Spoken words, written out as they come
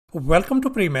Welcome to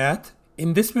Premath.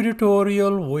 In this video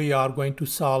tutorial, we are going to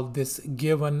solve this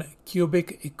given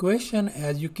cubic equation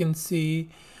as you can see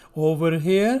over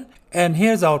here. And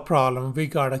here's our problem. We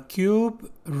got a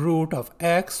cube root of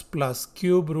x plus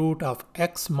cube root of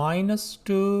x minus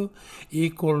 2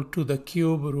 equal to the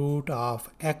cube root of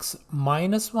x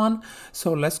minus 1.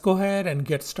 So let's go ahead and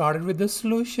get started with the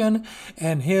solution.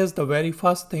 And here's the very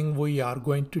first thing we are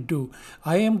going to do.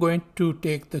 I am going to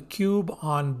take the cube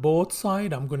on both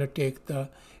sides. I'm going to take the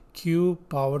cube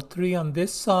power 3 on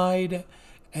this side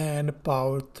and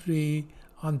power 3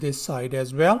 on this side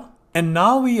as well. And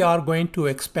now we are going to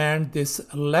expand this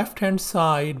left hand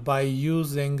side by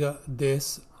using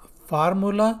this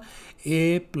formula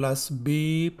a plus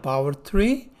b power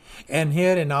 3. And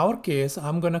here in our case,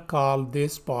 I'm going to call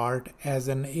this part as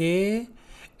an a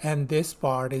and this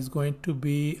part is going to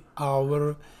be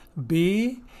our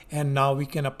b. And now we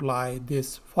can apply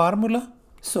this formula.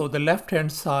 So the left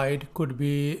hand side could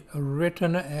be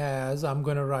written as, I'm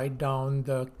going to write down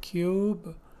the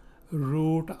cube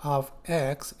root of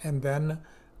x and then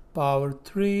power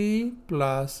 3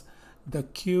 plus the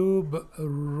cube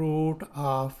root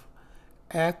of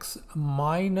x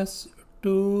minus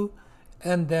 2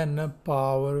 and then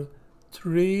power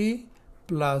 3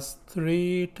 plus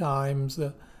 3 times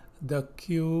the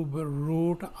cube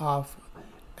root of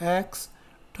x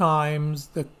times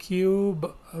the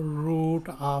cube root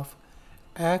of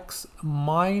x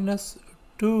minus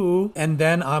 2, and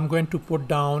then I'm going to put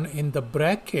down in the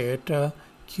bracket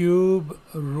cube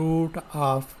root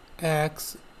of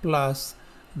x plus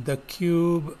the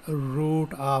cube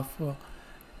root of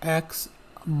x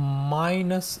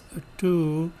minus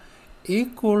 2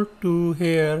 equal to,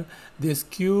 here this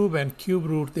cube and cube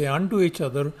root, they undo each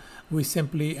other. We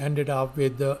simply ended up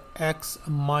with the x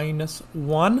minus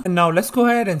 1. And now let's go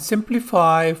ahead and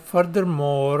simplify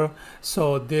furthermore.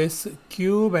 So this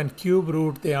cube and cube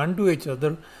root, they undo each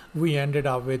other. We ended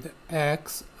up with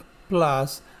x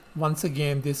plus, once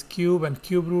again this cube and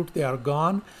cube root, they are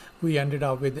gone. We ended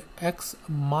up with x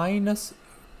minus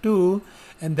 2.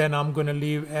 And then I'm going to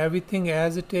leave everything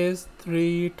as it is.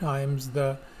 3 times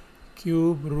the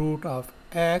cube root of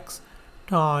x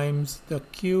times the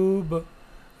cube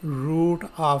root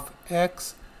of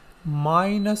x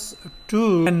minus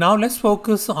 2. And now let's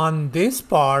focus on this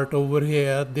part over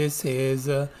here. This is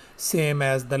same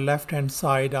as the left hand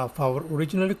side of our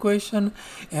original equation,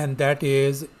 and that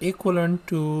is equivalent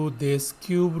to this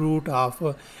cube root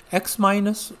of x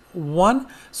minus 1.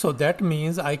 So that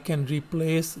means I can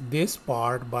replace this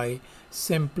part by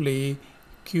simply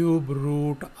cube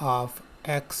root of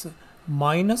x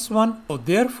minus 1. So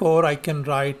therefore I can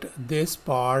write this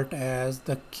part as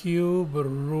the cube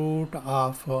root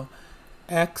of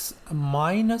x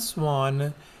minus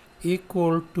 1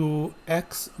 equal to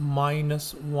x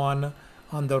minus 1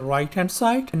 on the right hand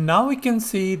side. And now we can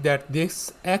see that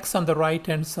this x on the right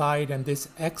hand side and this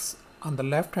x on the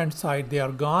left hand side, they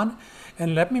are gone.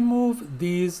 And let me move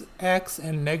these x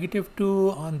and negative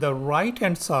 2 on the right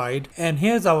hand side. And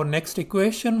here's our next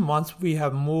equation. Once we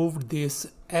have moved this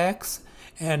x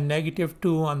and negative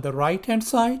 2 on the right hand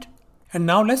side. And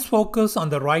now let's focus on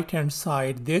the right hand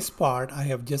side. This part I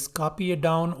have just copied it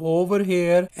down over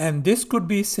here, and this could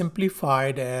be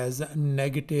simplified as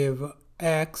negative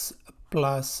x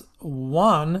plus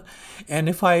 1. And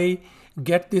if I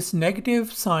get this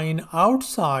negative sign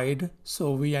outside,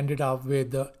 so we ended up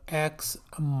with x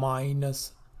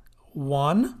minus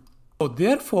 1. So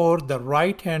therefore the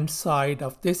right hand side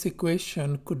of this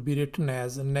equation could be written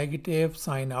as a negative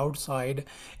sign outside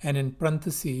and in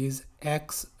parentheses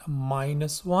x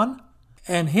minus 1.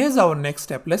 And here's our next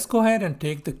step. Let's go ahead and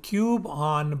take the cube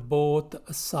on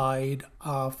both sides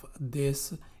of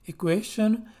this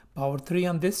equation, power 3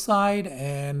 on this side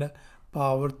and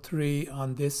power 3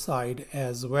 on this side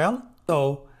as well.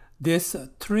 So this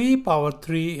 3 power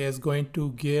 3 is going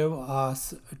to give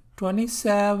us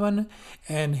 27,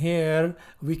 and here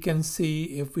we can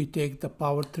see if we take the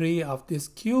power 3 of this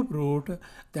cube root,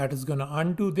 that is going to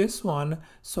undo this one.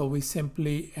 So we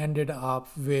simply ended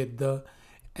up with the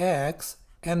x.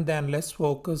 And then let's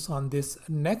focus on this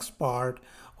next part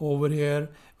over here.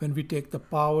 When we take the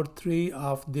power 3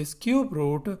 of this cube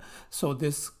root, so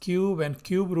this cube and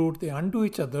cube root, they undo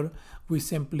each other. We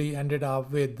simply ended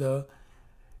up with the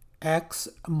x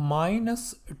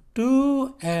minus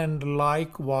 2, and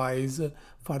likewise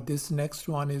for this next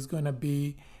one is going to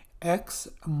be x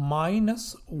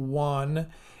minus 1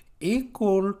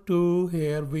 equal to,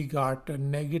 here we got a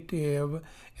negative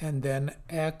and then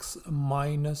x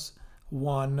minus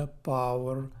 1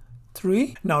 power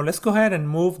 3. Now let's go ahead and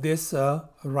move this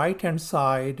right hand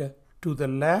side to the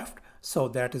left. So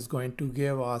that is going to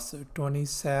give us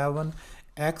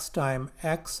 27x times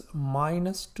x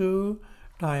minus 2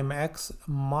 times x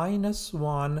minus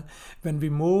 1. When we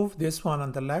move this one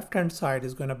on the left hand side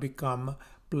is going to become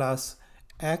plus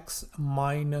x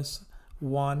minus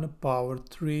 1 power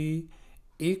 3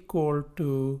 equal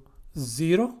to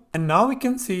 0. And now we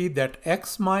can see that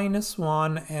x minus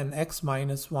 1 and x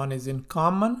minus 1 is in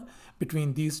common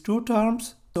between these two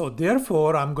terms. So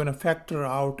therefore, I'm going to factor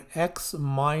out x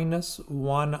minus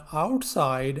 1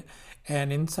 outside,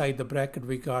 and inside the bracket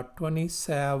we got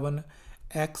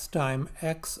 27x times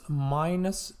x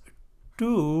minus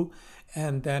 2,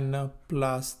 and then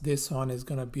plus this one is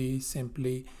going to be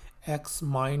simply x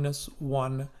minus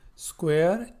 1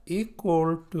 square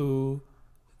equal to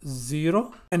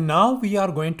 0. And now we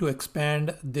are going to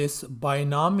expand this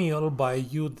binomial by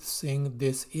using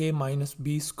this a minus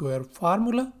b square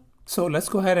formula. So let's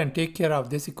go ahead and take care of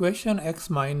this equation. X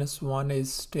minus 1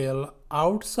 is still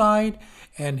outside,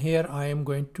 and here I am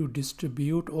going to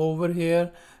distribute over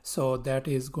here. So that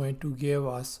is going to give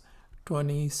us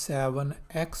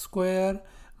 27x square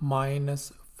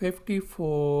minus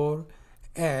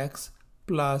 54x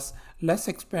plus, let's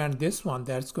expand this one,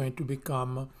 that's going to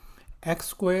become x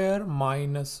square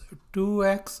minus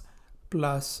 2x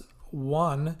plus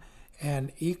 1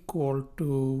 and equal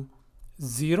to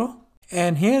 0.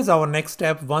 And here's our next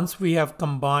step. Once we have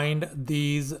combined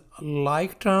these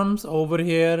like terms over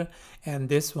here and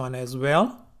this one as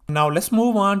well. Now let's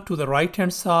move on to the right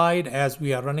hand side as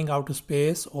we are running out of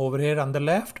space over here on the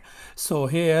left. So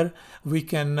here we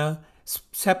can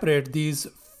separate these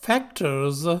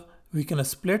factors. We can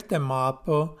split them up.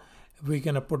 We're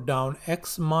going to put down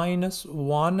x minus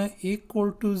 1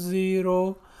 equal to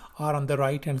 0, or on the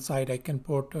right hand side I can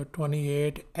put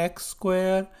 28x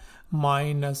square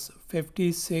minus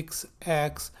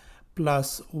 56x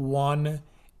plus 1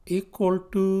 equal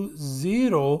to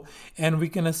 0. And we're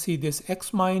going to see this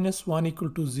x minus 1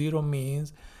 equal to 0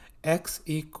 means x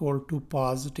equal to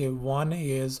positive 1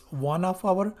 is one of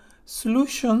our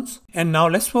solutions. And now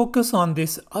let's focus on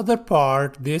this other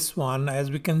part, this one. As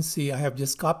we can see, I have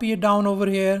just copied it down over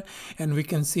here, and we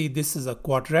can see this is a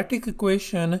quadratic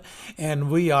equation, and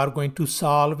we are going to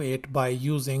solve it by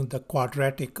using the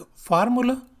quadratic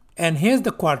formula. And here's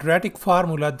the quadratic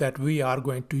formula that we are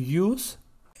going to use.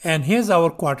 And here's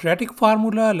our quadratic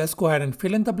formula. Let's go ahead and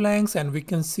fill in the blanks, and we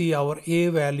can see our a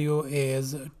value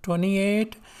is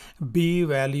 28, b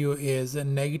value is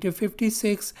negative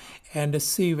 56, and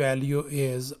c value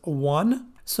is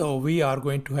 1. So we are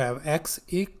going to have x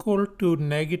equal to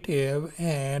negative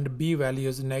and b value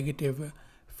is negative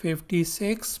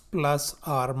 56 plus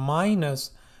or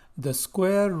minus the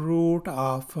square root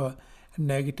of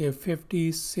negative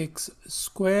 56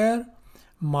 square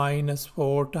minus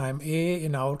 4 times a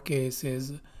in our case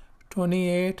is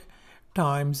 28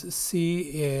 times c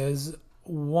is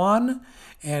 1,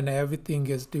 and everything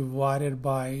is divided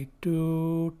by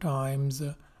 2 times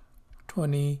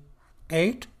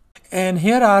 28. And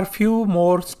here are a few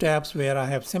more steps where I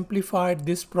have simplified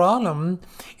this problem,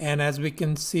 and as we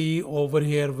can see over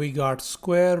here we got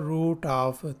square root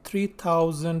of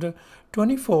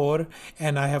 3024,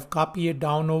 and I have copied it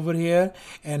down over here.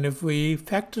 And if we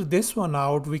factor this one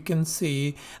out, we can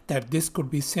see that this could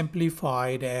be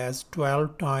simplified as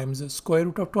 12 times square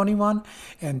root of 21,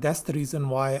 and that's the reason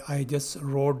why I just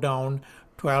wrote down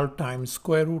 12 times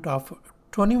square root of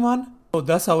 21. So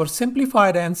thus our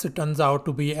simplified answer turns out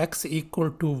to be x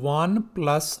equal to 1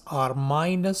 plus or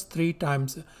minus 3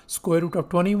 times square root of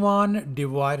 21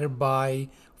 divided by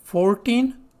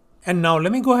 14. And now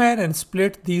let me go ahead and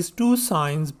split these two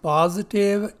signs,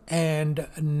 positive and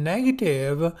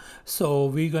negative. So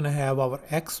we're going to have our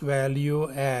x value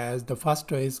as the first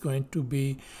is going to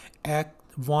be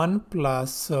x1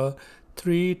 plus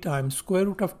 3 times square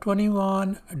root of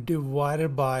 21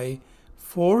 divided by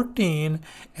 14,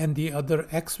 and the other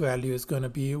x value is going to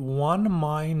be 1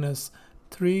 minus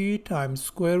 3 times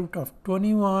square root of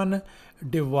 21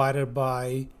 divided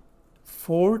by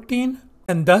 14.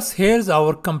 And thus here's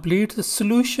our complete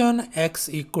solution, x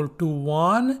equal to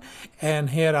 1,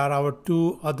 and here are our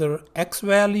two other x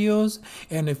values,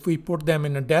 and if we put them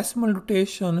in a decimal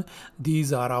notation,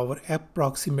 these are our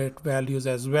approximate values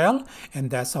as well,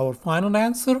 and that's our final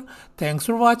answer. Thanks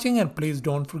for watching, and please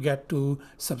don't forget to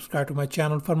subscribe to my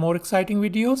channel for more exciting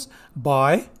videos.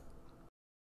 Bye.